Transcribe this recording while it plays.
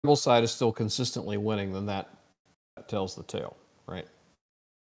rebel side is still consistently winning, then that tells the tale, right?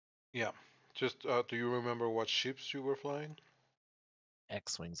 Yeah. Just, do you remember what ships you were flying?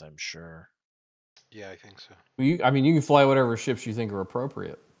 X-wings, I'm sure. Yeah, I think so. Well, you can fly whatever ships you think are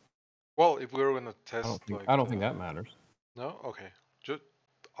appropriate. Well, if we were gonna test, I don't think that matters. No, okay. Just,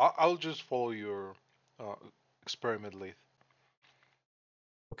 I'll just follow your experiment lead.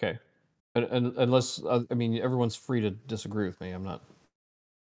 Okay, and unless everyone's free to disagree with me. I'm not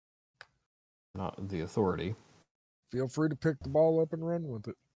the authority. Feel free to pick the ball up and run with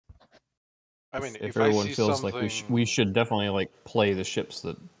it. I mean, if I everyone see feels something... like we should definitely play the ships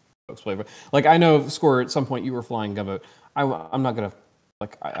that folks play. Like I know, Score, at some point you were flying gunboat. I'm not gonna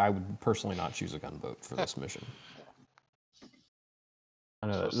I would personally not choose a gunboat for this mission. I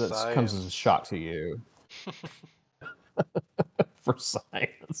know that comes as a shock to you. For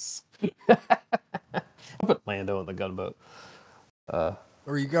science. I'll put Lando in the gunboat. Are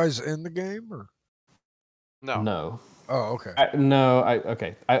you guys in the game or? No. Oh, okay.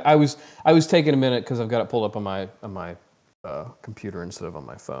 I was taking a minute because I've got it pulled up on my computer instead of on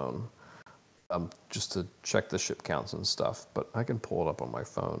my phone, just to check the ship counts and stuff. But I can pull it up on my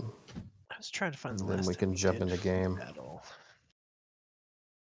phone. I was trying to find the list. Then we can jump into game. Battle.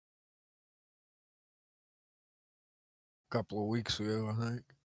 A couple of weeks ago, I think.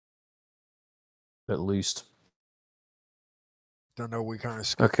 At least. I know we kind of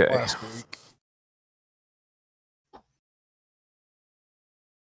skipped last week.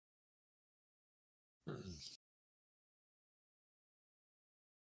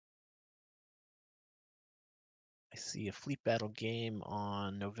 I see a fleet battle game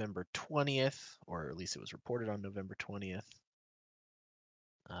on November 20th, or at least it was reported on November 20th.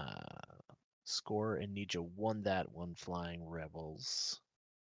 Score and Nija won that one, flying rebels.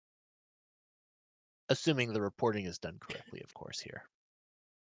 Assuming the reporting is done correctly, of course, here.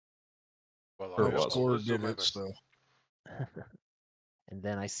 Well, Score did it, so. And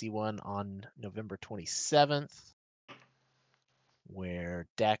then I see one on November 27th, where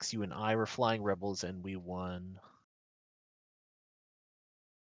Dax, you and I were flying rebels, and we won.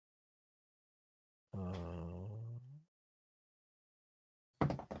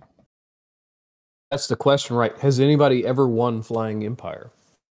 That's the question, right? Has anybody ever won Flying Empire?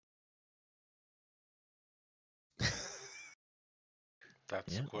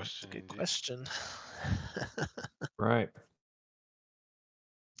 That's a question. That's a good question. Right.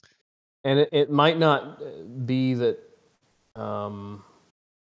 And it might not be that you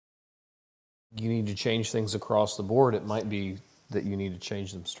need to change things across the board. It might be that you need to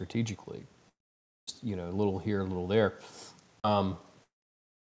change them strategically. A little here, a little there.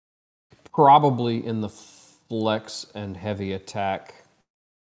 Probably in the flex and heavy attack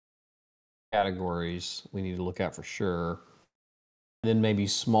categories, we need to look at for sure. And then maybe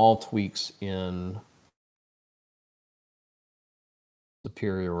small tweaks in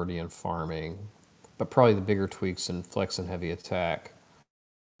superiority and farming, but probably the bigger tweaks in flex and heavy attack.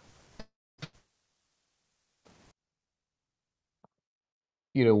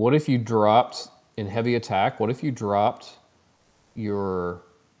 What if you dropped in heavy attack? What if you dropped your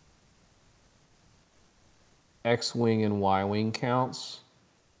X-wing and Y-wing counts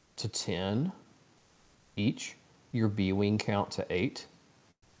to 10 each, your B-wing count to 8?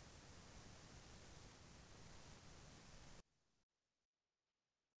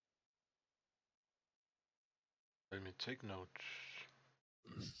 Let me take notes.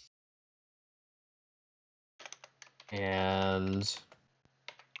 And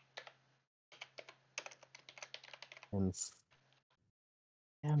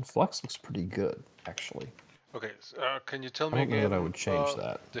flex looks pretty good, actually. Okay, can you tell me I don't again? know that I would change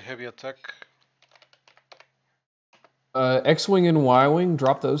that. The heavy attack. X-wing and Y-wing,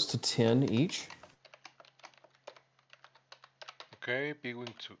 drop those to 10 each. Okay,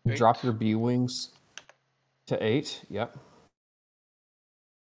 B-wing to 8. Drop your B-wings to 8. Yep.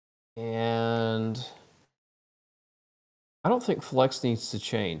 And I don't think flex needs to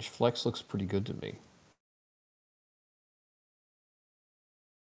change. Flex looks pretty good to me.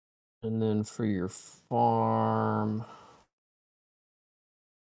 And then for your farm,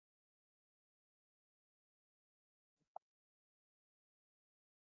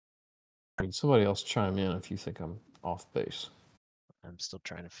 somebody else chime in if you think I'm off base. I'm still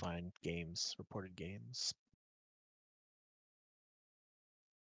trying to find games, reported games.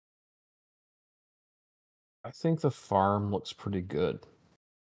 I think the farm looks pretty good.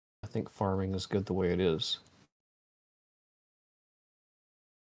 I think farming is good the way it is.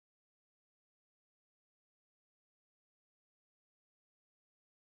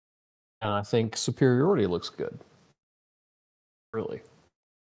 And I think superiority looks good. Really.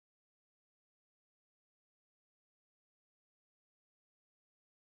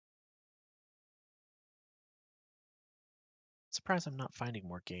 Surprised I'm not finding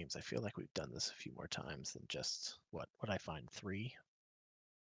more games. I feel like we've done this a few more times than just what I find 3.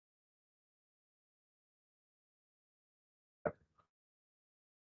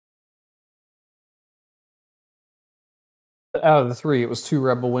 Out of the 3, it was 2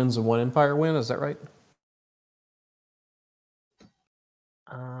 Rebel wins and 1 Empire win. Is that right?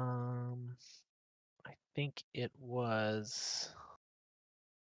 I think it was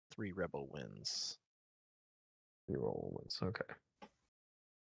 3 Rebel wins. 3 Rebel wins. Okay.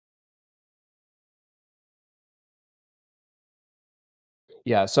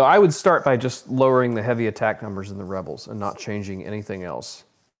 Yeah, so I would start by just lowering the heavy attack numbers in the Rebels and not changing anything else.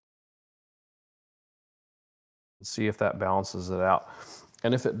 See if that balances it out.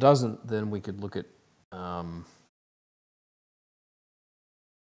 And if it doesn't, then we could look at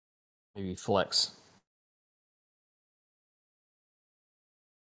maybe flex.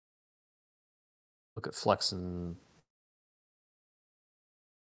 Look at flex in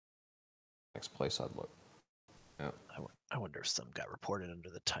next place I'd look. Yeah. I wonder if some got reported under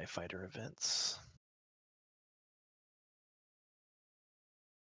the TIE Fighter events.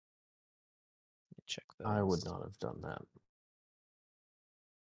 Let me check those. I would not have done that.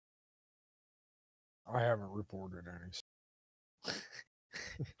 I haven't reported any.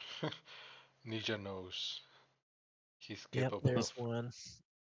 Ninja knows. He's Yep, capable there's of. one.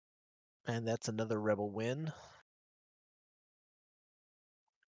 And that's another Rebel win.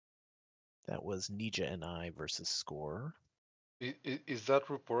 That was Nija and I versus Score. Is that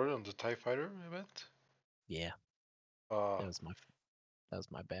reported on the TIE Fighter event? Yeah, Uh, that was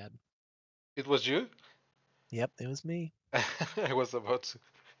my bad. it was you? Yep, it was me. I was about to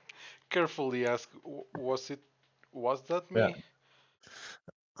carefully ask, was that Yeah. me?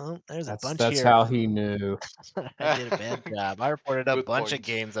 Oh, there's a bunch That's here. how he knew. I did a bad job. I reported a Good bunch of point.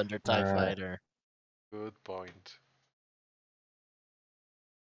 games under TIE Alright. Fighter. Good point.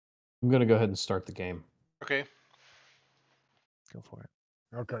 I'm going to go ahead and start the game. Okay. Go for it.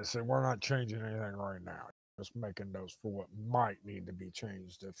 Okay, so we're not changing anything right now. Just making notes for what might need to be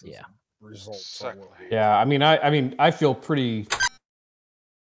changed if the Yeah. results are what Exactly. we Yeah, I feel pretty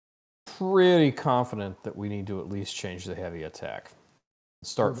confident that we need to at least change the heavy attack.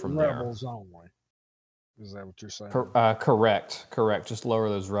 Start for the from there. rebels only. Is that what you're saying? Correct. Just lower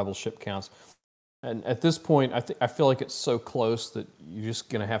those rebel ship counts. And at this point, I feel like it's so close that you're just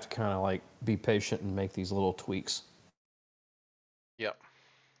gonna have to kind of like be patient and make these little tweaks. Yeah.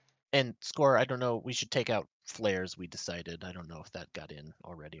 And Score, I don't know. We should take out flares. We decided. I don't know if that got in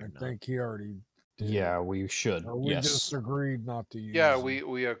already or I not. think he already did. Yeah, we should. Or we yes. just agreed not to use Yeah, them.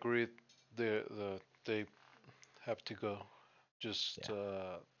 we agreed they have to go. Just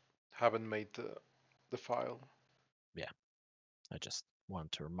haven't made the file. Yeah. I just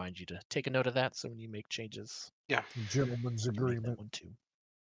wanted to remind you to take a note of that so when you make changes, Yeah. Gentleman's you make that agreement. one too.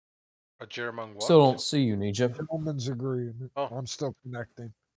 A German what? Still don't see you, Nija. Gentleman's agreement. Oh. I'm still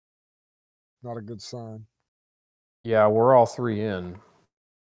connecting. Not a good sign. Yeah, we're all 3 in.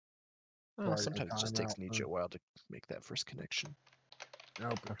 Well, Sorry, sometimes it just takes timeout, Nietzsche a while to make that first connection.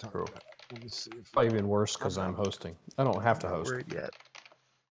 Nope, it timed True. out. Let me see if Probably even worse because I'm hosting. I don't have to Not host. worried yet.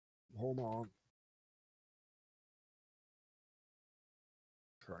 Hold on.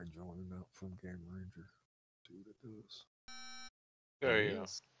 Try joining out from Game Ranger. See what it does. There you go.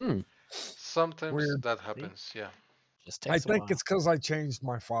 is. Sometimes Weird. that happens. Yeah. Just I takes a think while. it's because I changed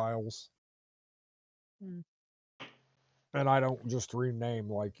my files. Hmm. And I don't just rename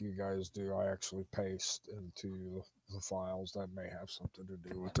like you guys do. I actually paste into the files. That may have something to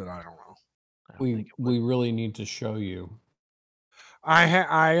do with it. I don't know. I don't think it would. We really need to show you.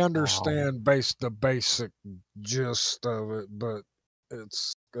 I understand the basic gist of it, but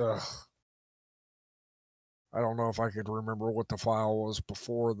it's I don't know if I could remember what the file was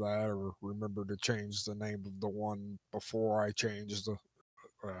before that, or remember to change the name of the one before I changed the.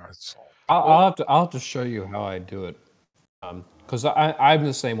 It's all. I'll have to show you how I do it, because I'm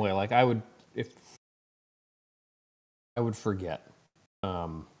the same way. Like I would forget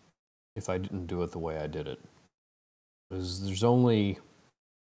if I didn't do it the way I did it. Because the only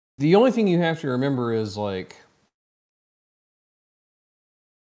thing you have to remember is like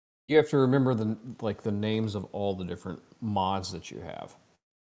you have to remember the names of all the different mods that you have,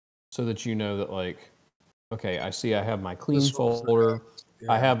 so that you know that like, okay, I see I have my clean folder,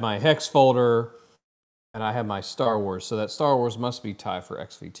 I have my hex folder, and I have my Star Wars. So that Star Wars must be TIE for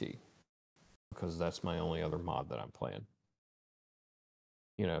XVT, because that's my only other mod that I'm playing.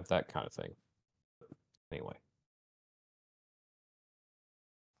 You know, that kind of thing. Anyway.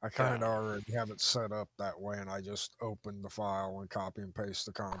 I kind of already have it set up that way, and I just open the file and copy and paste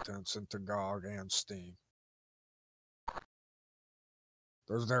the contents into GOG and Steam.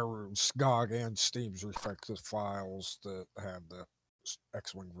 There's their SGOG and Steam's respective files that have the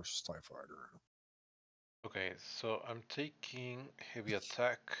X-Wing versus TIE Fighter in them. Okay, so I'm taking heavy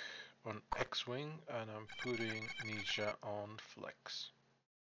attack on X-Wing and I'm putting Ninja on flex.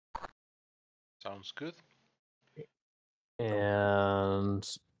 Sounds good. And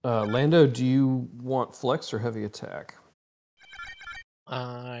Lando, do you want flex or heavy attack?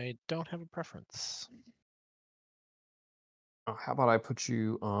 I don't have a preference. How about I put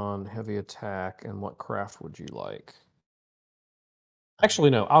you on heavy attack, and what craft would you like? Actually,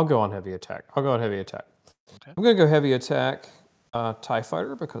 no, I'll go on heavy attack. I'll go on heavy attack. Okay. I'm going to go heavy attack TIE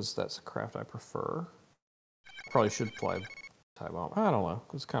Fighter because that's a craft I prefer. Probably should play TIE Bomber. I don't know.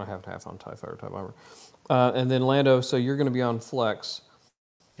 It's kind of half and half on TIE Fighter, TIE Bomber. And then Lando, so you're going to be on flex.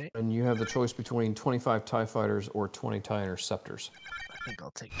 Okay. And you have the choice between 25 TIE Fighters or 20 TIE Interceptors. I think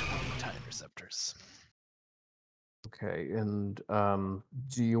I'll take 20 TIE Interceptors. Okay, and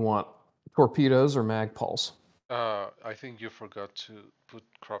do you want torpedoes or mag pulse? I think you forgot to put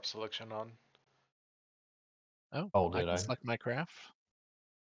crop selection on. Oh, I did can I? select my craft.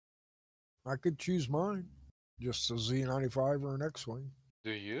 I could choose mine. Just a Z95 or an X-Wing.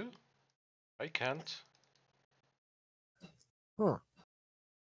 Do you? I can't. Huh.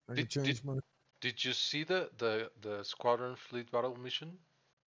 I Did- can change my... Did you see the Squadron Fleet Battle mission?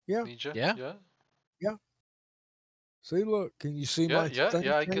 Yeah. Ninja? Yeah. Yeah? See, look. Can you see Yeah, my thing?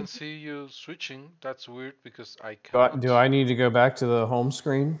 I can change? see you switching. That's weird because I Do I, cannot. do I need to go back to the home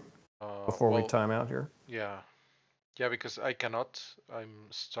screen before we Well, time out here? yeah. Yeah, because I cannot. I'm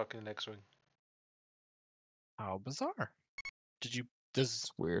stuck in X-Wing. How bizarre. Do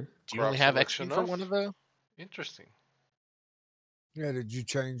It's weird. you only Craft have selection XP for off. one of the? Interesting. Yeah, did you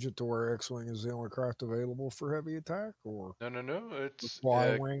change it to where X-Wing is the only craft available for heavy attack? Or No. It's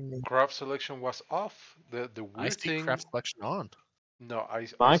Y-Wing? craft selection was off. The I weird see thing. craft selection on. No, I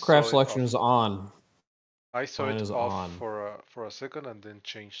My saw craft it selection off. is on. I saw Mine it is off on. for a second and then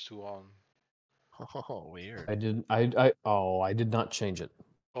changed to on. Oh, weird. I did not change it.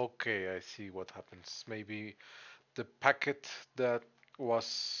 Okay, I see what happens. Maybe the packet that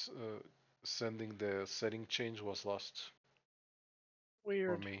was sending the setting change was lost for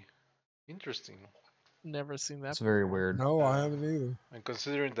Weird. me. Interesting. Never seen that It's very before. weird. No, I haven't either. And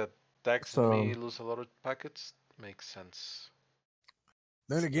considering that Dax So- may lose a lot of packets, makes sense.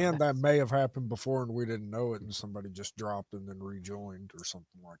 Then again, that may have happened before and we didn't know it, and somebody just dropped and then rejoined or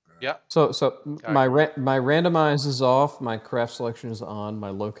something like that. Yeah. So I my agree. my randomize is off. My craft selection is on. My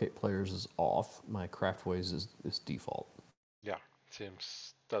locate players is off. My craftways is default. Yeah,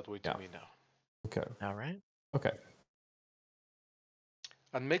 seems that way to Yeah. me now. Okay. All right. Okay.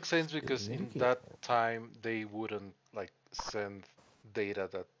 And makes sense because in Mitigate. that time they wouldn't like send data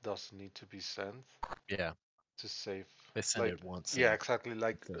that doesn't need to be sent Yeah. to save. They send like, it once. Yeah, and exactly.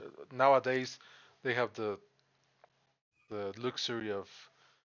 Like that's it. nowadays, they have the luxury of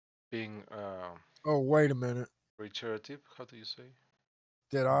being Oh, wait a minute. reiterative. How do you say?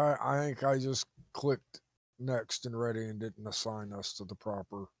 Did I think I just clicked next and ready and didn't assign us to the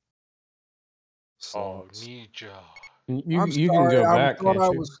proper slots. Oh, Ninja. You I'm can sorry, go I back, thought can't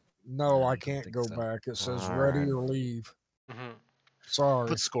I you? was. No, No, I I don't can't think go so. back. It says All ready right. or leave. Hmm. Sorry.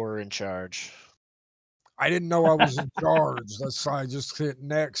 Put scorer in charge. I didn't know I was in charge. That's why I just hit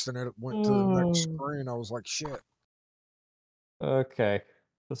next and it went to the next screen. I was like, shit. Okay.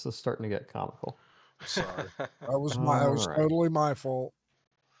 This is starting to get comical. Sorry. That was Alright. totally my fault.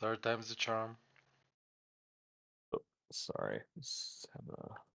 Third time's the charm. Sorry. Let's have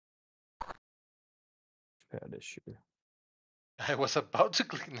a pad issue. I was about to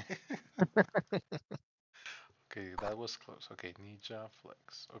click. Okay, that was close. Okay, Ninja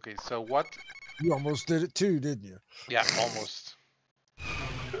Flex. Okay, so what? You almost did it too, didn't you? Yeah, almost.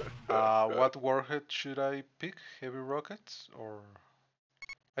 What warhead should I pick? Heavy rockets or?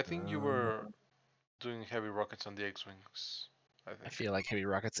 I think you were doing heavy rockets on the X-wings. I I think. feel like heavy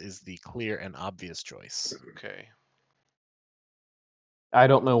rockets is the clear and obvious choice. Okay. I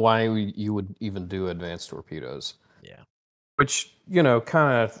don't know why you would even do advanced torpedoes. Yeah. Which,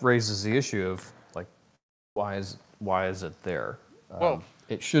 kind of raises the issue of like, why is it there? Well-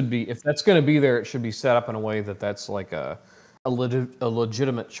 it should be, if that's going to be there, it should be set up in a way that's like a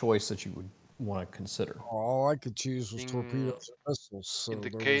legitimate choice that you would want to consider. All I could choose was In- torpedoes and missiles. So In the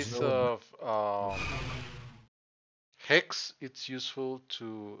there was case no- of Hex, it's useful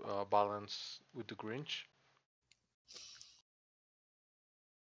to balance with the Grinch.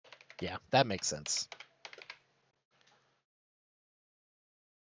 Yeah, that makes sense.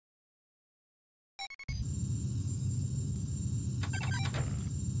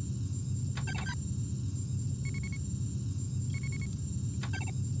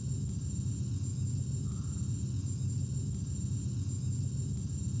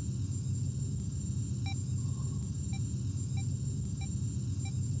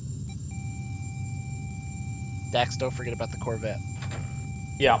 Dax, don't forget about the Corvette.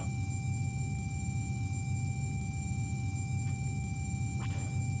 Yeah.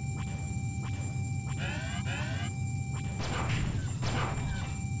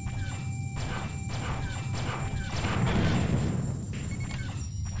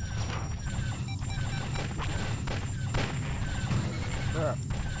 Yeah.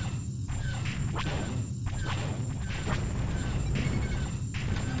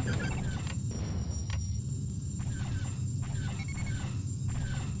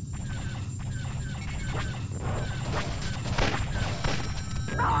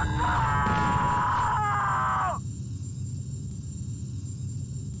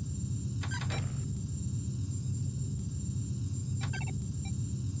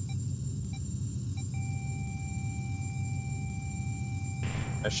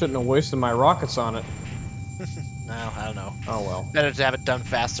 I shouldn't have wasted my rockets on it. No, I don't know. Oh well. Better to have it done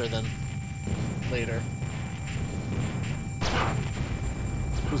faster than later.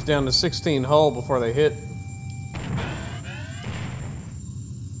 It was down to 16 hull before they hit.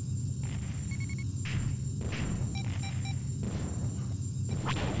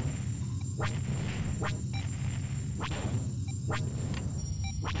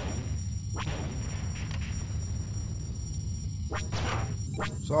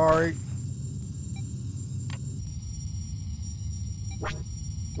 Sorry.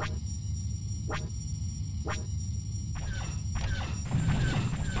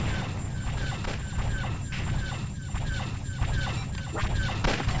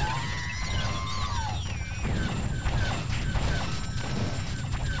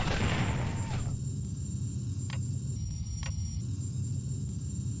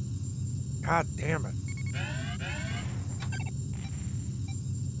 God damn it.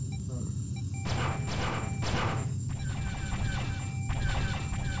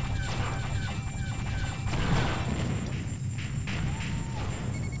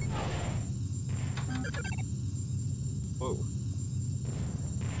 Whoa.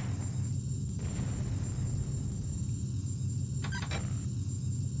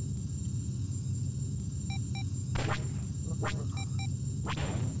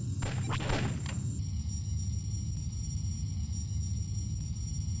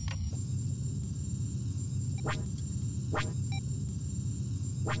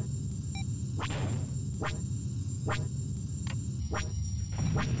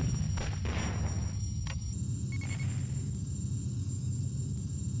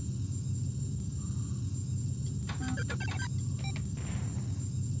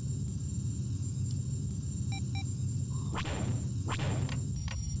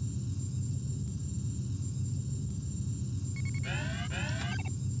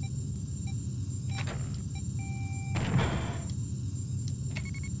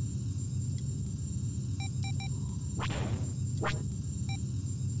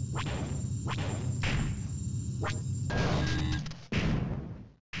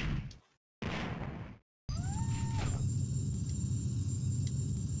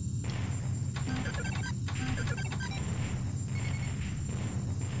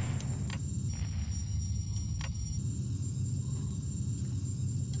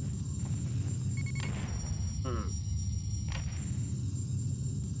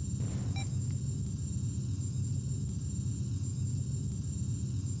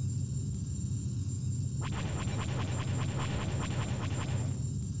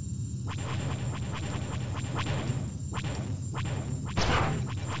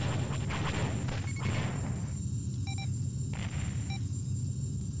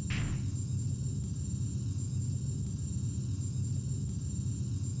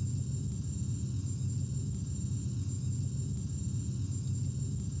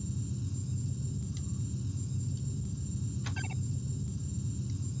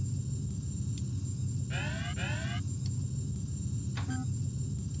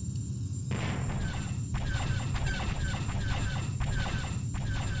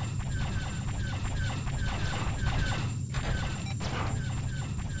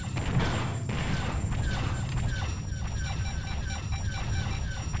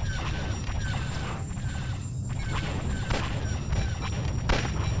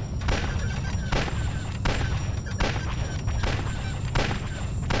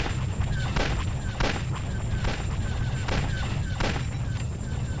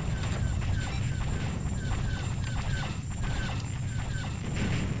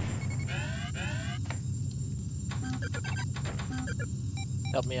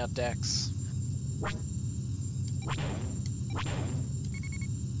 Help me out, Dax.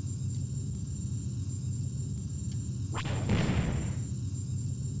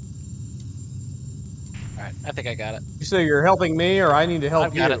 Alright. I think I got it. You say you're helping me, or I need to help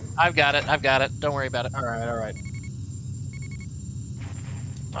I've got you? it. I've got it. I've got it. Don't worry about it. All right, all right.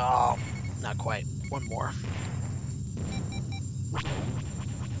 Oh, not quite. One more.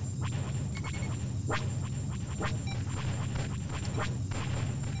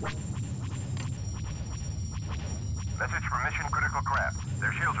 Message from Mission Critical Craft.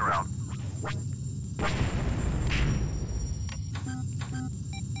 Their shields are out.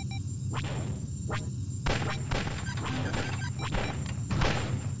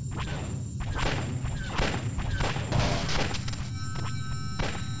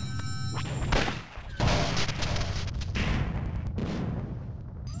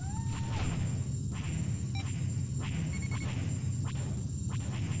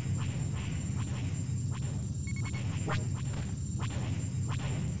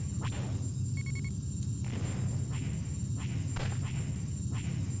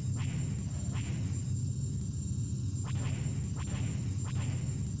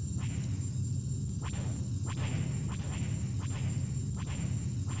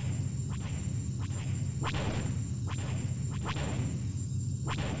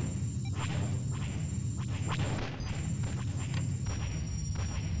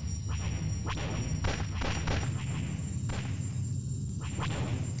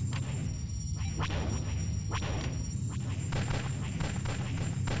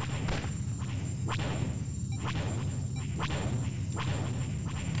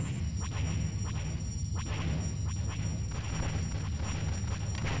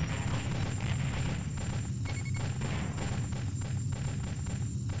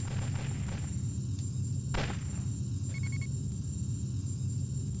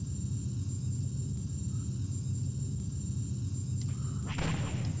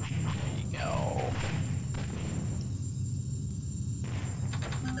 There you go.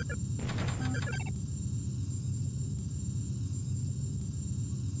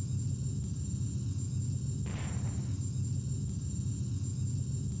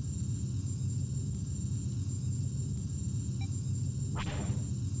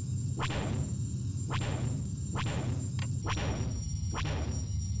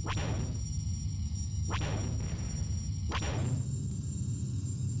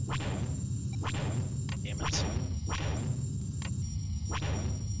 Damn it.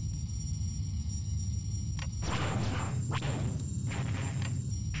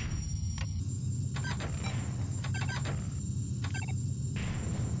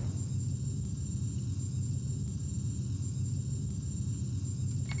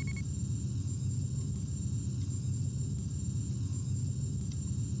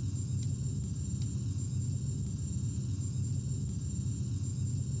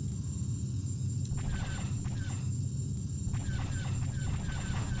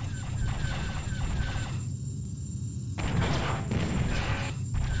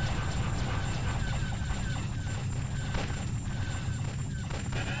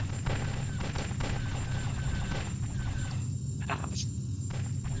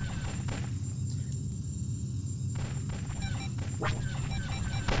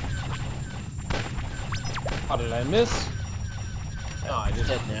 How did I miss? No, I It's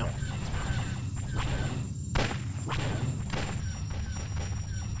didn't. dead now.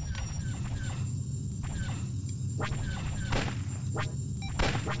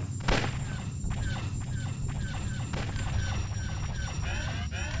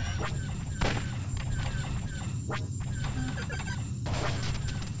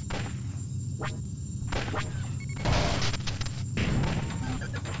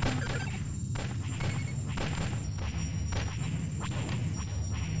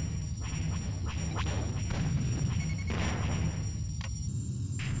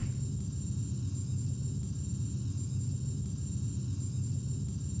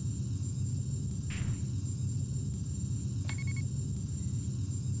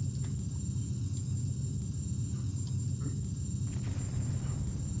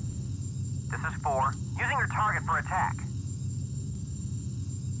 This is 4. Using your target for attack.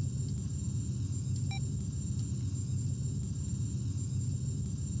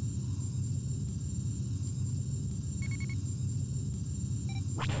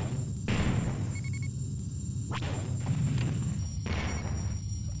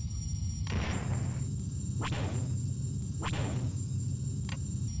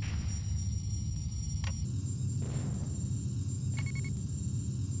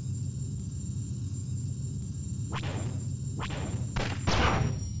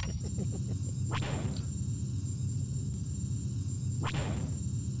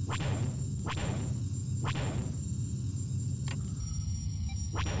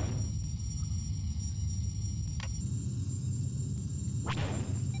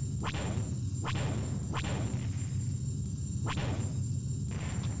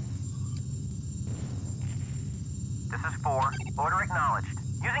 This is 4. Order acknowledged.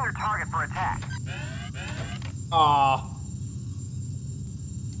 Using your target for attack. Ah.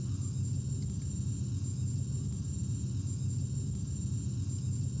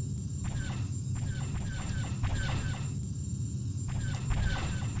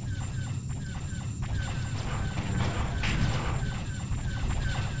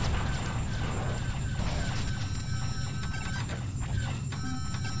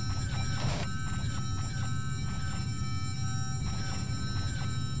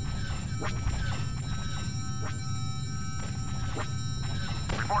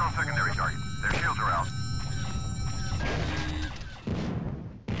 Report on secondary target. Their shields are out.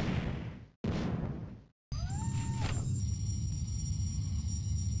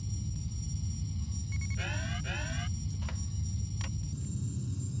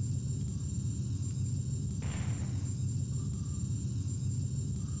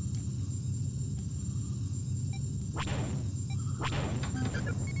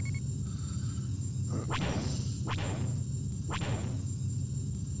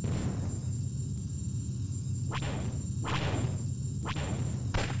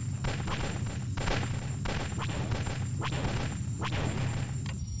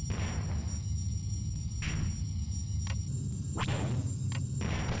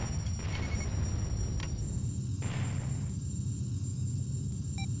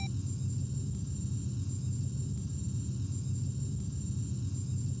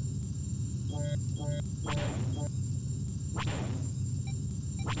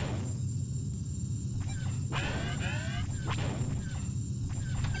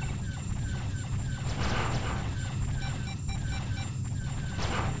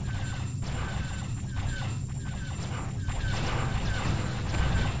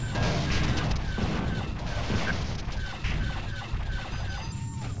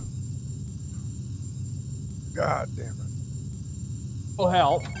 God damn it. Will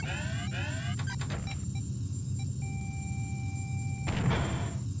help.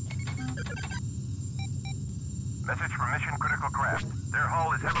 Message from mission critical craft. Their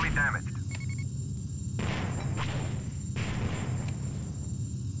hull is heavily damaged.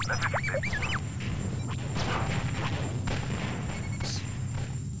 Message.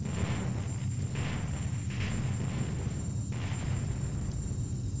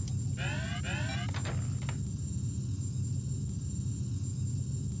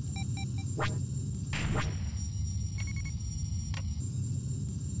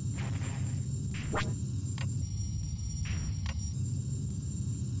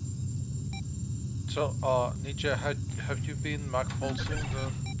 So, Nietzsche, have you been mag pulsing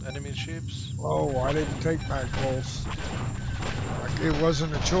the enemy ships? Oh, I didn't take mag pulse. Like, it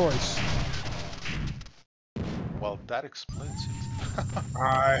wasn't a choice. Well, that explains it.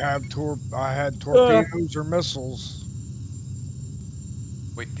 I had torpedoes or missiles.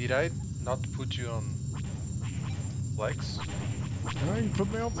 Wait, did I not put you on flex? No, you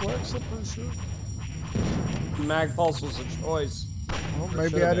put me on flex, I'm pretty sure. Mag pulse was a choice. Well, Or maybe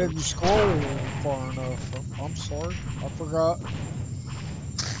should've I been. didn't scroll far enough. I'm sorry. I forgot.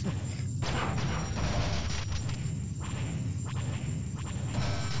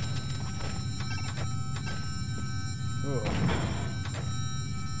 Ugh.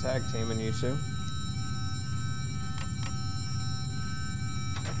 Tag teaming you two.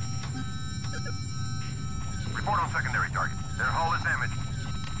 Report on secondary target. Their hull is damaged.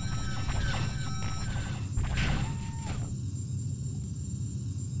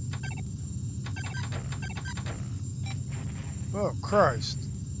 Oh, Christ.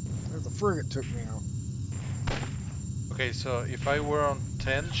 The frigate took me out. Okay, so if I were on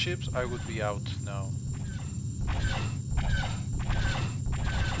 10 ships, I would be out now.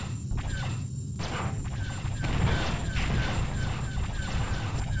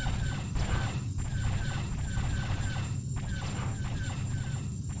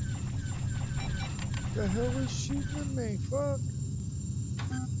 The hell is shooting at me? Fuck.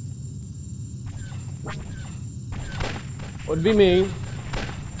 Would be me.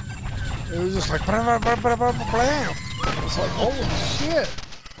 It was just like blam, blam, blam, blam, blam. It's like, holy shit.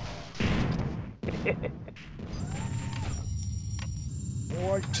 Well,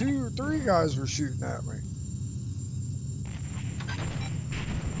 like 2 or 3 guys were shooting at me.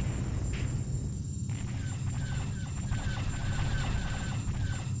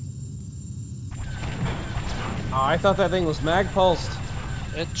 Oh, I thought that thing was mag pulsed.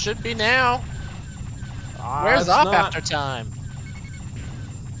 It should be now. Ah, Where's it's up not. after time?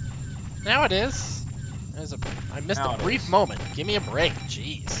 Now it is. I missed Now a it brief is. moment. Give me a break.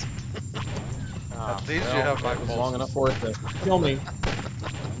 Jeez. Ah, At least you well, have that mag was long pulses. enough for it to kill me.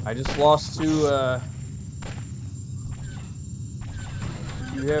 I just lost to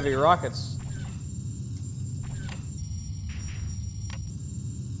Two heavy rockets.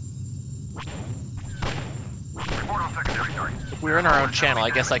 Report on secondary target. If we were in our own channel, I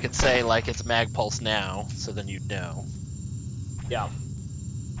guess I could say like it's mag pulse now, so then you'd know. Yeah.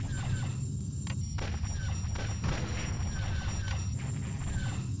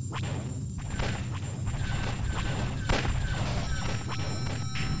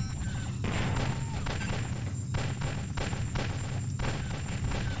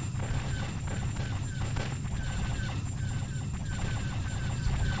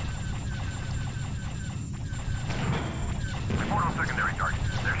 Report on secondary target.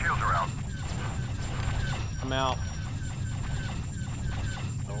 Their shields are out. I'm out.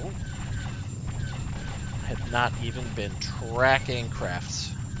 Oh. I had not even been tracking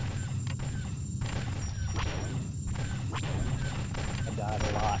crafts. I died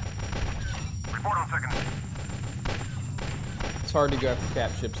a lot. Report on second. It's hard to go after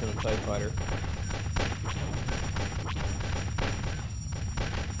cap ships in a TIE fighter.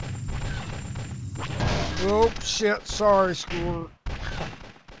 Oh, shit. Sorry, Score.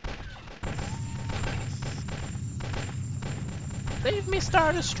 Save me,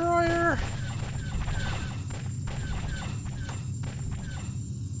 Star Destroyer!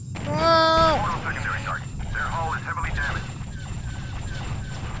 Ah! Report on secondary target. Their hull is heavily damaged.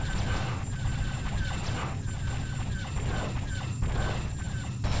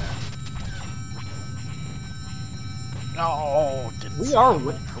 Oh, didn't We see are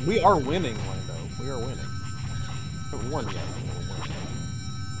that. we are winning, Lando. We are winning. We haven't won yet. but we're winning.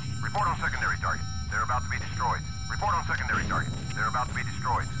 Report on secondary target. They're about to be destroyed. Report on secondary target. They're about to be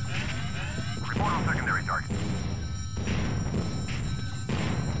destroyed. Report on secondary target.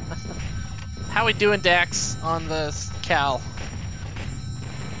 How we doing, Dax, on the Cal?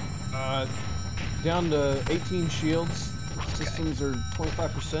 Down to 18 shields. Systems are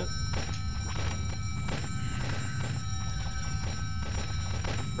 25%.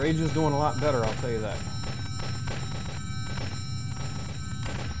 Rage is doing a lot better, I'll tell you that.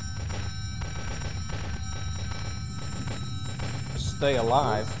 Stay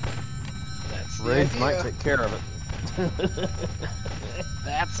alive. That's the Rage might idea. take care of it.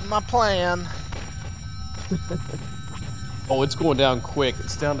 That's my plan. Oh, it's going down quick.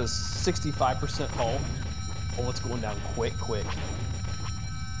 It's down to 65% hull. Oh, it's going down quick.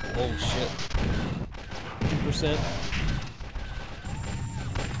 Oh, shit. 2%.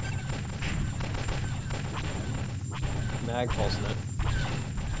 Mag pulsing it.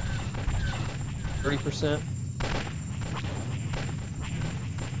 30%.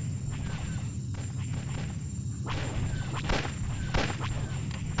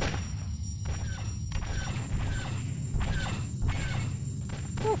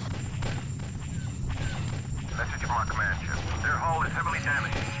 Message from our command ship. Their hull is heavily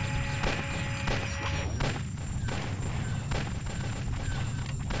damaged.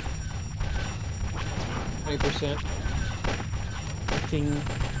 %, 15,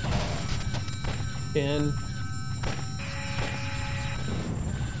 10.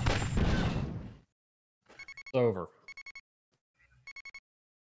 It's over.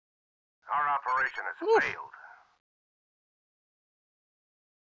 Our operation has failed.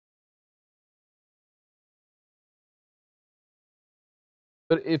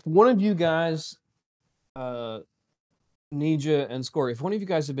 But if one of you guys, Nija and Scory, if one of you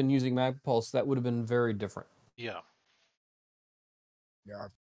guys had been using Mag Pulse, that would have been very different. Yeah. Yeah.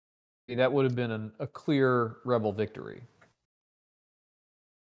 That would have been a clear Rebel victory.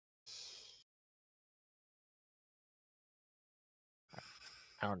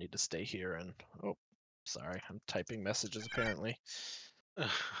 I don't need to stay here and... Oh, sorry. I'm typing messages, apparently.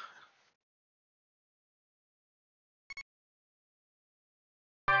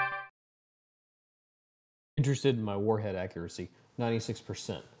 Interested in my warhead accuracy,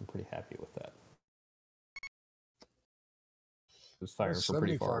 96%. I'm pretty happy with that. It was firing from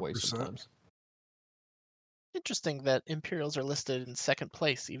pretty far away 75%. sometimes. Interesting that Imperials are listed in second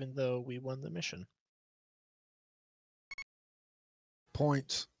place, even though we won the mission.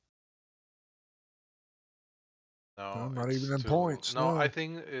 Points. No, not it's even in too- points, No, no. I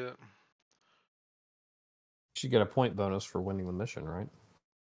think Should get a point bonus for winning the mission, right?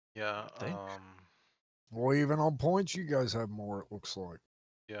 yeah. Think. Well, even on points, you guys have more, it looks like.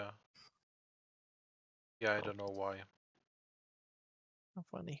 Yeah. Yeah, I don't know why. How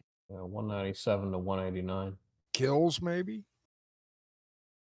funny. 197 to 189. Kills, maybe?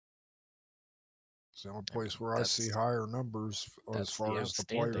 It's the only place where I That's- see higher numbers as That's far the as the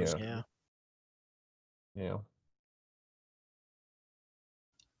outstanding, players. yeah.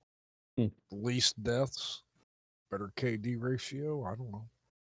 Yeah. Least deaths, better KD ratio. I don't know.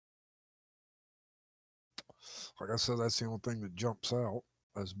 Like I said, that's the only thing that jumps out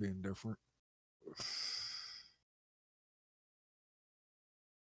as being different.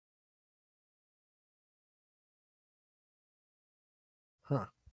 Huh.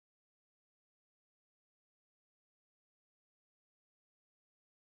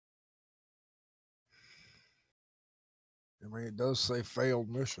 I mean, it does say failed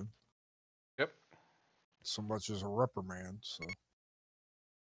mission, Yep. so much as a reprimand. So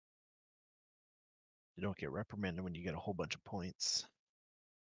You don't get reprimanded when you get a whole bunch of points.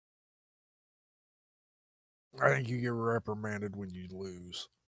 I think you get reprimanded when you lose.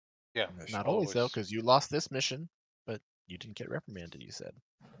 Yeah. Mission. Not always though, Always. because you lost this mission, but you didn't get reprimanded. You said.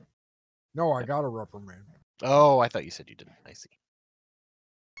 No, I got a reprimand. Oh, I thought you said you didn't. I see.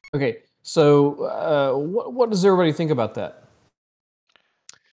 Okay, so what does everybody think about that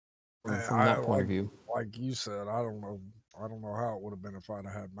from I that point of view? Like you said, I don't know. I don't know how it would have been if I'd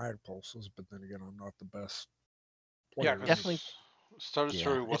have had mag pulses, but then again, I'm not the best Yeah, player. because Definitely. Starter Yeah,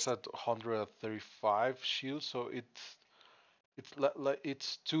 Story was at 135 shield, so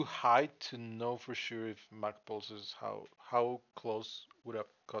it's too high to know for sure if Mac pulses how close would have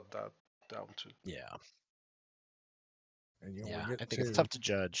cut that down to. Yeah. And you only Yeah, get I think it's two. tough to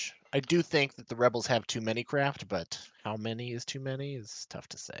judge. I do think that the rebels have too many craft, but how many is too many is tough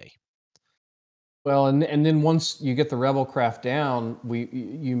to say. Well, and then once you get the rebel craft down,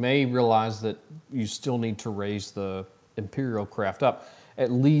 you may realize that you still need to raise the imperial craft up,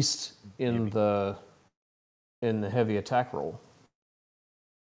 at least in Maybe. the heavy attack roll.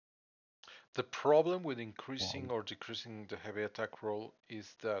 The problem with increasing or decreasing the heavy attack roll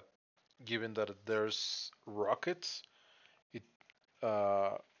is that given that there's rockets, it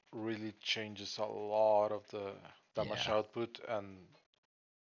really changes a lot of the damage Yeah. output and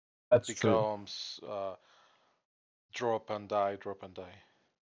That's true. becomes drop and die, drop and die.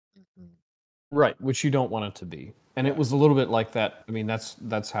 Mhm. Right, which you don't want it to be. And Yeah. it was a little bit like that. I mean,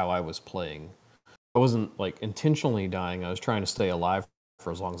 that's how I was playing. I wasn't like intentionally dying. I was trying to stay alive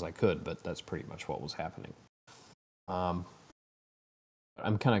for as long as I could, but that's pretty much what was happening. I'm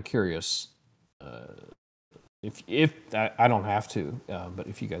kind of curious if I don't have to, but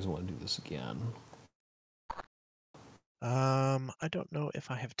if you guys want to do this again. I don't know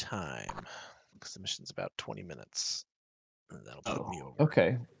if I have time because the mission's about 20 minutes. And that'll put me over.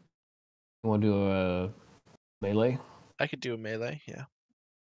 Okay. You want to do a melee? I could do a melee, yeah.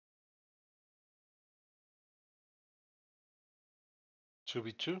 Two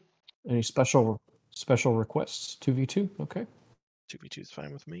v two. Any special requests? 2v2? Okay. 2v2 is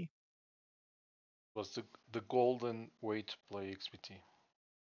fine with me. Was the golden way to play XBT.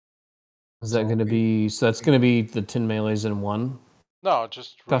 Is that going to be, so that's going to be the 10 melees in one No,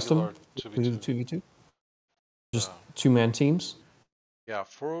 just regular custom? two v two. 2v2? Just two-man teams? Yeah,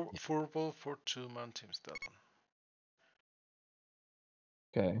 four for 2-man teams. That one.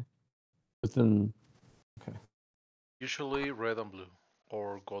 Okay. But then, okay. Usually red and blue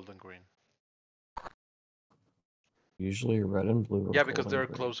or gold and green. Usually red and blue. Or Yeah, because gold they're and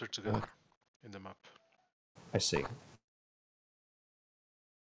green. closer together in the map. I see.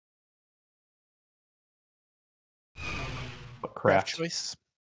 What Craft craft? choice.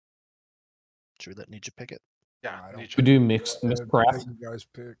 Should we let Ninja pick it? Yeah, I don't- We do mixed craft. You guys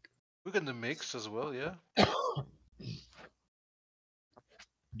pick. we can do mix as well. Yeah.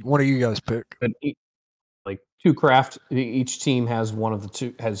 What do you guys pick? But like two craft, each team has one of the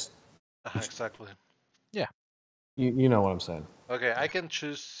two, has, Exactly. you know what I'm saying. Okay, I can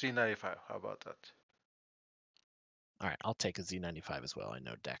choose C95. How about that? All right, I'll take a Z95 as well. I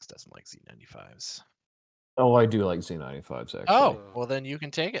know Dex doesn't like Z95s. Oh, I do like Z95s, actually. Oh, well then you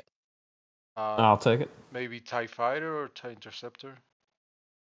can take it. I'll take it. Maybe TIE Fighter or TIE Interceptor?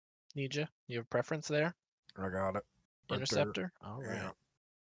 Ninja, you have a preference there? I got it. Right there. Interceptor? All right. Yeah.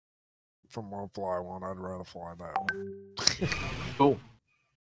 If I'm gonna fly one, I'd rather fly that one. Cool.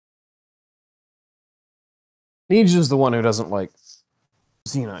 Ninja's the one who doesn't like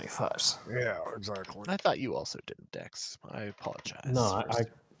Z95s. Yeah, exactly. I thought you also didn't, Dex. I apologize. No,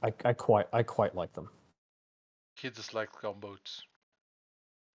 I quite like them. He dislikes gunboats.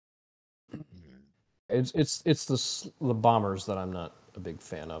 It's the bombers that I'm not a big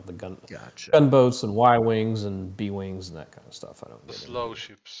fan of. The Gotcha. gunboats and Y wings and B wings and that kind of stuff. I don't The get slow into.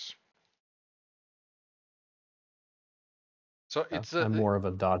 ships. So Yeah, it's I'm more of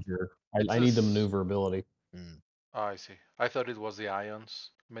a dodger. I a need the s- maneuverability. I see. I thought it was the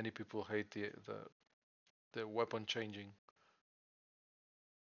ions. Many people hate the weapon changing.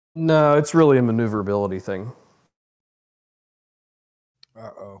 No, it's really a maneuverability thing.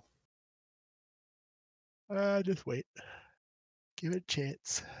 Uh-oh. Just wait. Give it a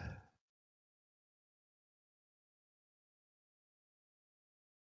chance.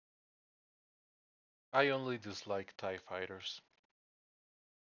 I only dislike TIE fighters.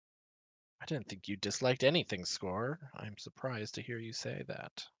 I didn't think you disliked anything, Score. I'm surprised to hear you say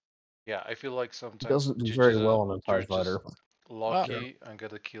that. Yeah, I feel like It sometimes doesn't do very well on a TIE you're fighter. just lucky and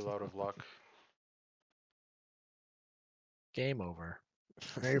get a kill out of luck. Game over.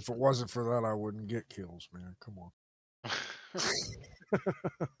 Hey, if it wasn't for that, I wouldn't get kills, man. Come on.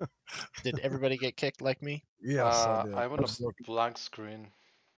 Did everybody get kicked like me? Yes, I did. I'm on a Look- blank screen.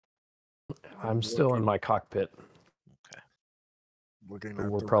 I'm still in my cockpit. looking But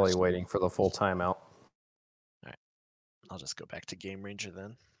at we're the probably rest of waiting for the full timeout. I'll just go back to Game Ranger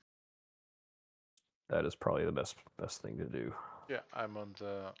then. That is probably the best thing to do. Yeah, I'm on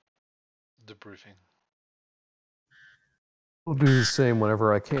the debriefing. I'll do the same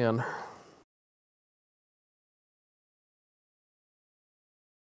whenever I can.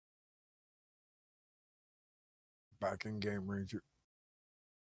 back in Game Ranger.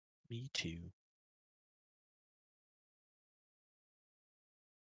 Me too.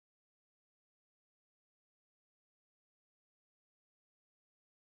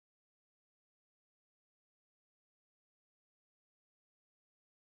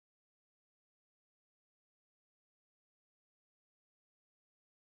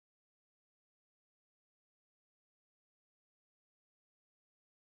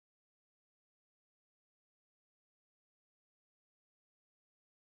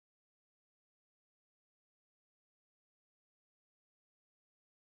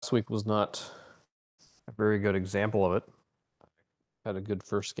 Last week was not a very good example of it. Had a good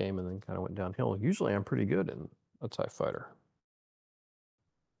first game and then kind of went downhill. Usually I'm pretty good in a TIE fighter.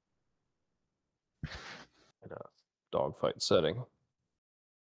 In a dogfight setting.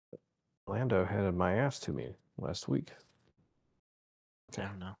 Lando headed my ass to me last week. I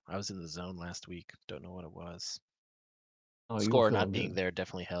don't know. I was in the zone last week. Don't know what it was. Oh, you were Score not feeling being good. there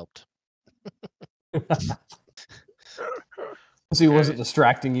definitely helped. So he wasn't Okay.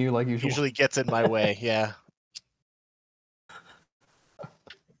 distracting you like usual. Usually gets in my way, yeah.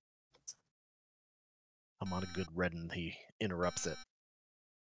 I'm on a good red and he interrupts it.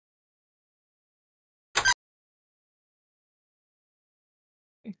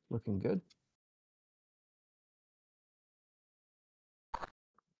 Looking good.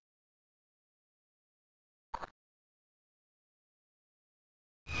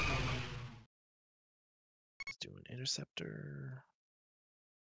 Let's do an interceptor.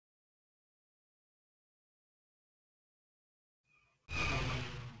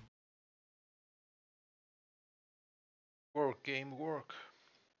 Work, game, work.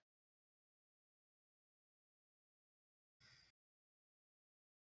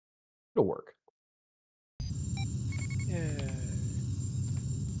 It'll work. Yay.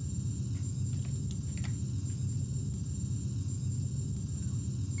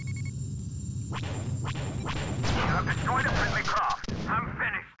 You have destroyed a friendly craft. I'm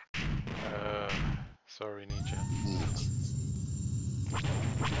finished. Sorry, Ninja.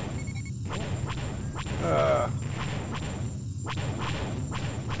 Ah!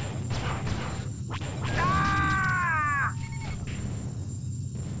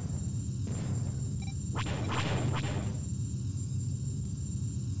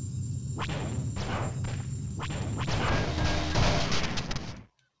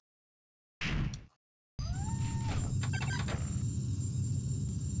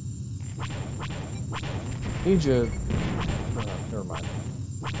 Need you. Never mind.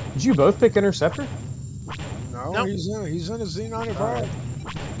 Did you both pick interceptor? No, Nope. he's in a Z95. Alright.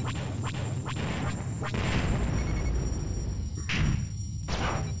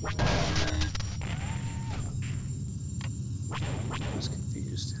 I was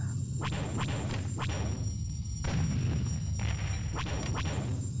confused.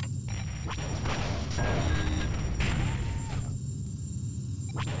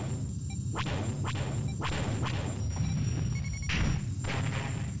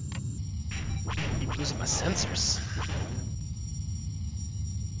 Keep losing my sensors.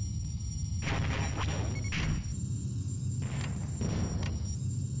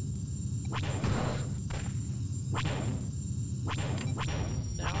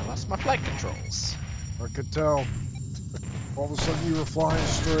 Now I lost my flight controls. I could tell. All of a sudden you were flying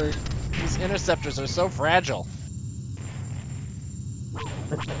straight. These interceptors are so fragile.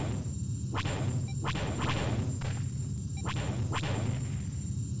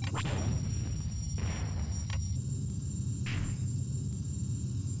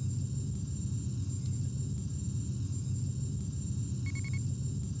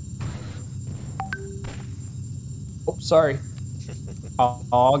 Oh, sorry.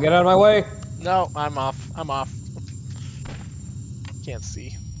 I'll get out of my way. No, I'm off. I'm off. Can't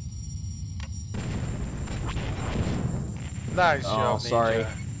see. Nice Oh, job, sorry. Ninja.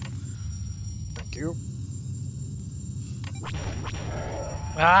 Thank you.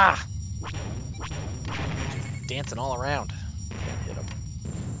 Ah! Just dancing all around. Can't hit him.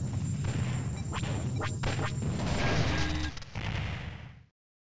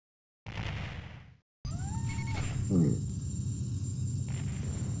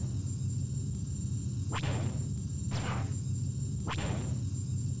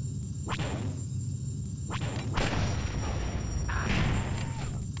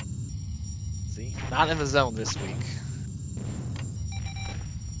 See? Not in the zone this week.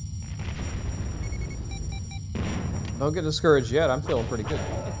 Don't get discouraged yet. I'm feeling pretty good.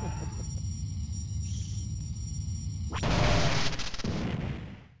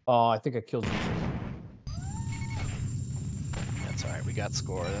 Oh, I think I killed you. That's alright, we got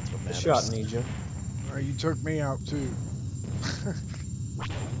score. That's what Good matters. shot, Ninja. All right, you took me out too.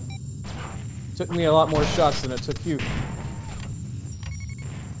 Took me a lot more shots than it took you.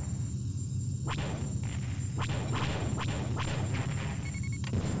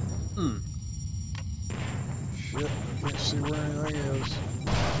 Shit, I can't see where anything is.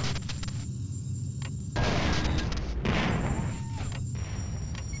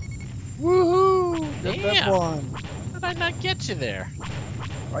 Woohoo! Get that Damn. blind. How did I not get you there?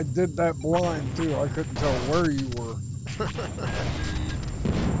 I did that blind too. I couldn't tell where you were.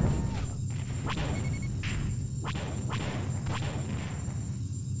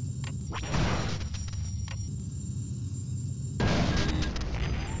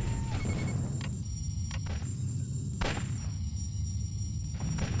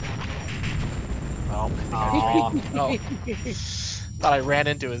 Oh, Aw. oh. Thought I ran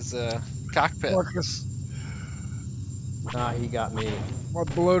into his cockpit. Carcass. Ah, he got me. My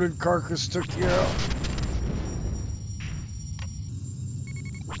bloated carcass took you out.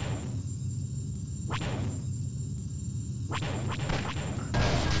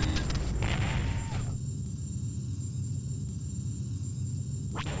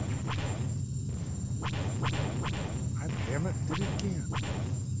 God damn it, did it again.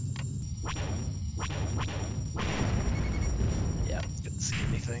 Yeah, couldn't see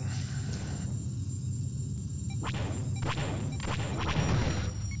anything.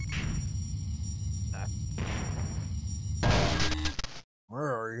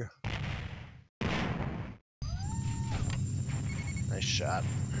 Where are you? Nice shot.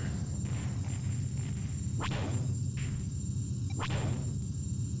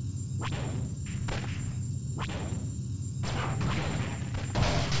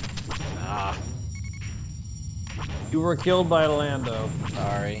 Ah, You were killed by Lando.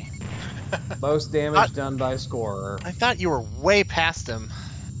 sorry. Most damage done by scorer. I thought you were way past him.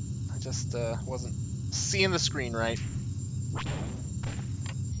 I just wasn't seeing the screen right.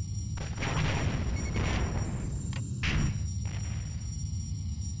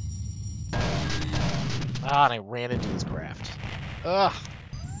 Ah, and I ran into his craft. Ugh.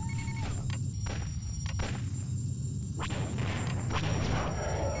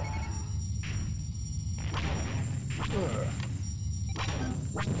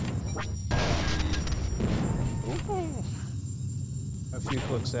 Ooh. A few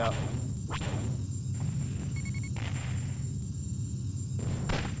clicks out.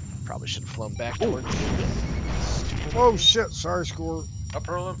 Probably should have flown back towards you. Stupid. Oh shit, sorry, score. No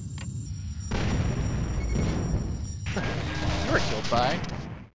problem. You were killed by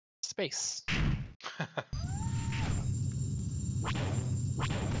space.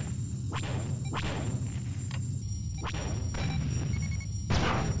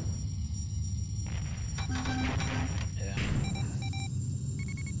 Yeah.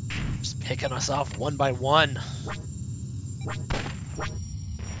 Just picking us off one by one.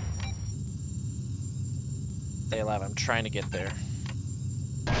 Stay alive, I'm trying to get there.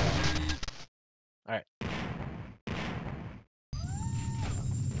 Alright.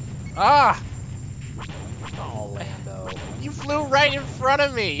 Ah! Oh, Lando. You flew right in front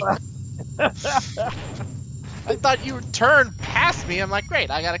of me! I thought you turned past me. I'm like,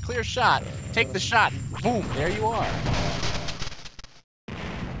 great, I got a clear shot. Take the shot, and boom, there you are.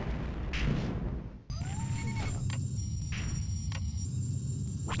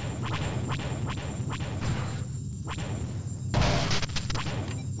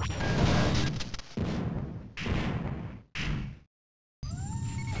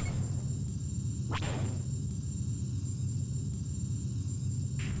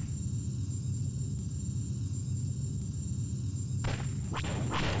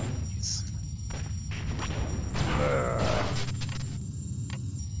 Jeez.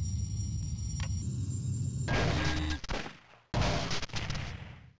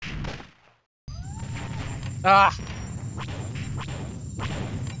 Ah!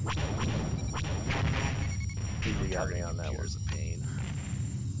 You got me Targeting on that one. computer's a pain.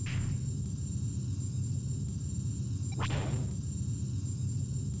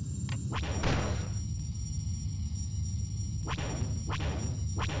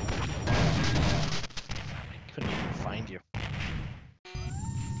 I couldn't even find you.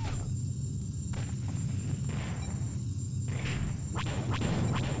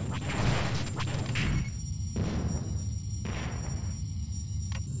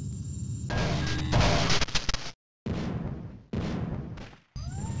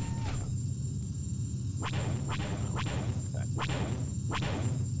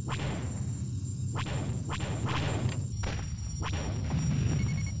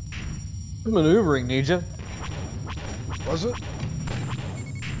 Maneuvering, Ninja. Was it?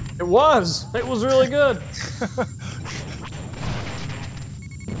 It was. It was really good.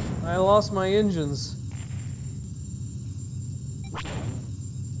 I lost my engines.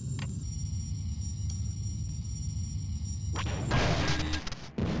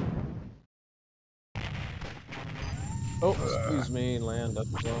 Oh, excuse me, land up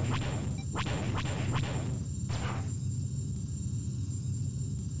well.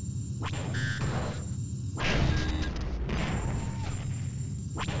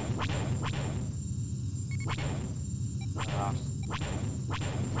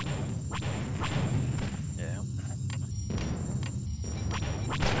 Yeah.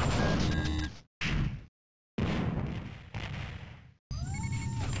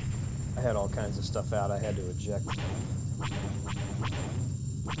 I had all kinds of stuff out I had to eject.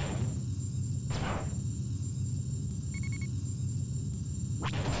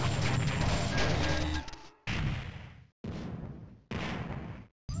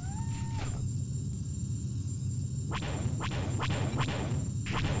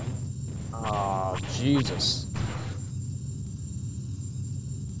 Oh, Jesus.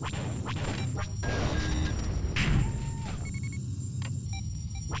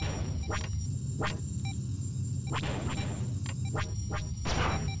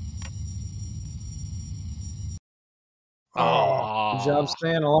 Oh, Good job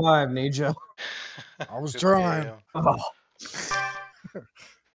staying alive, Ninja. I was Good trying. game. Oh. That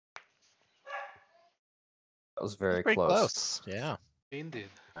was very Pretty close. close. Yeah. Indeed.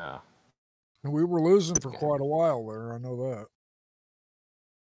 Yeah. We were losing for quite a while there. I know that.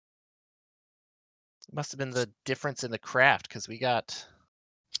 Must have been the difference in the craft because we got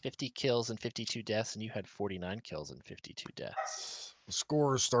 50 kills and 52 deaths, and you had 49 kills and 52 deaths. The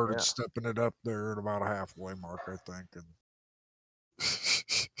scores started Yeah. stepping it up there at about a halfway mark, I think. And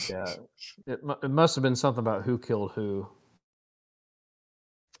Yeah. It must have been something about who killed who.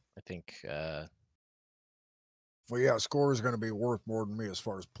 I think well, yeah, score is going to be worth more than me as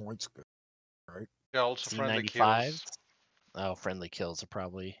far as points go, right? Yeah, also friendly C95s. kills. Oh, friendly kills are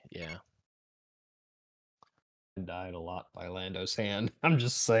probably, yeah. Died a lot by Lando's hand. I'm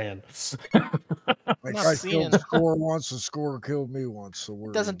just saying. Like not I seeing- killed Score once, and Score killed me once. So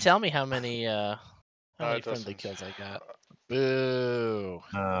we're It doesn't tell me how many No, friendly it doesn't. kills I got. Boo.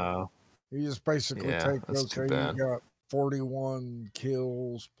 You just basically Yeah, take, that's too okay, you bad. got 41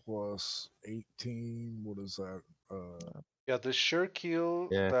 kills plus 18. What is that? Yeah, the sure kill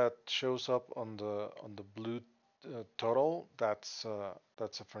Yeah. that shows up on the blue total, that's a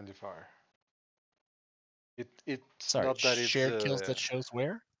friendly fire. It's Sorry, not that it's shared kills that shows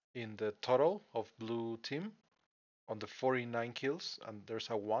where? in the total of blue team on the 49 kills, and there's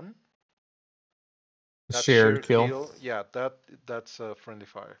a 1. That Shared kill. Yeah, that's a friendly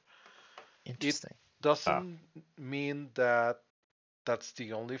fire. Interesting. Doesn't mean that that's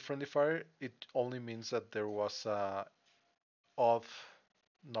the only friendly fire. It only means that there was a odd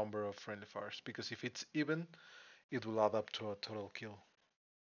number of friendly fires, because if it's even, it will add up to a total kill.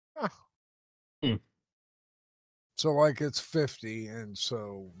 So like it's 50, and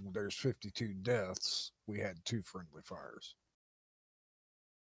so there's 52 deaths. We had 2 friendly fires.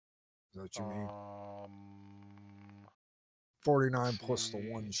 Is that what you mean? 49 plus the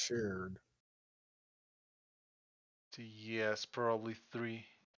 1 shared. Yes, probably three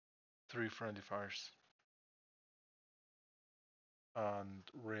friendly fires. And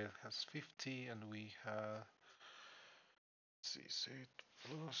red has 50, and we have, let's see, so it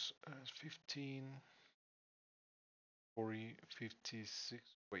plus 15, 40, 56.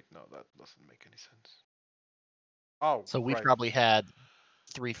 Wait, no, that doesn't make any sense. Oh, So we right. probably had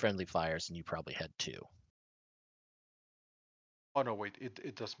 3 friendly fires, and you probably had 2. Oh no, wait,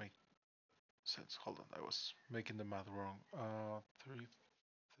 it does make sense. Hold on, I was making the math wrong.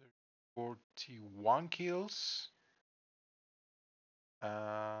 41 kills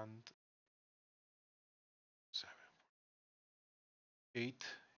and 7, 8.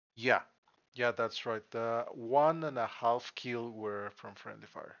 Yeah, Yeah, that's right. The 1.5 kill were from friendly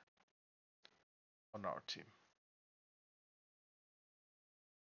fire on our team.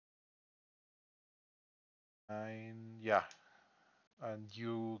 Yeah. And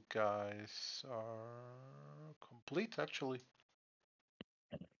you guys are complete actually.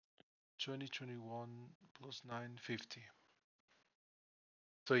 2021 plus 950.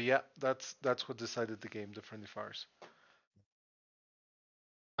 So yeah, that's what decided the game, the friendly fires.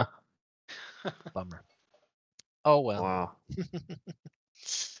 Bummer. Oh well. Wow.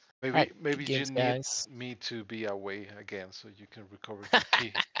 Maybe Alright, maybe good you games, need guys. me to be away again so you can recover your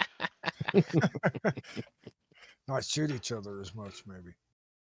key. Not shoot each other as much, maybe.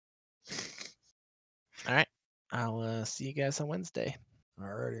 All right. I'll see you guys on Wednesday.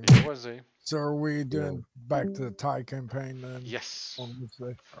 Alrighty. See you Wednesday. So are we doing back to the Thai campaign then? Yes. On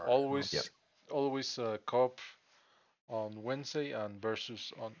Wednesday? All right, Always Yep. always co-op on Wednesday and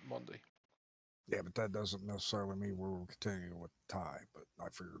versus on Monday. Yeah, but that doesn't necessarily mean we're continuing with Thai, but I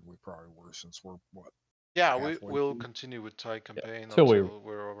figured we probably were since we're what? Yeah, halfway we'll through? continue with Thai campaign Till we- until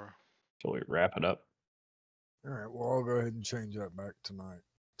we're over. Till we wrap it up. All right, well I'll go ahead and change that back tonight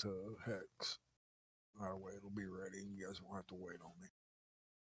to Hex. That way it'll be ready and you guys won't have to wait on me.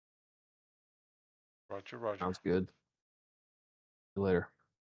 Roger, Roger. Sounds good. See you later.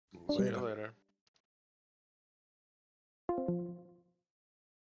 See you later.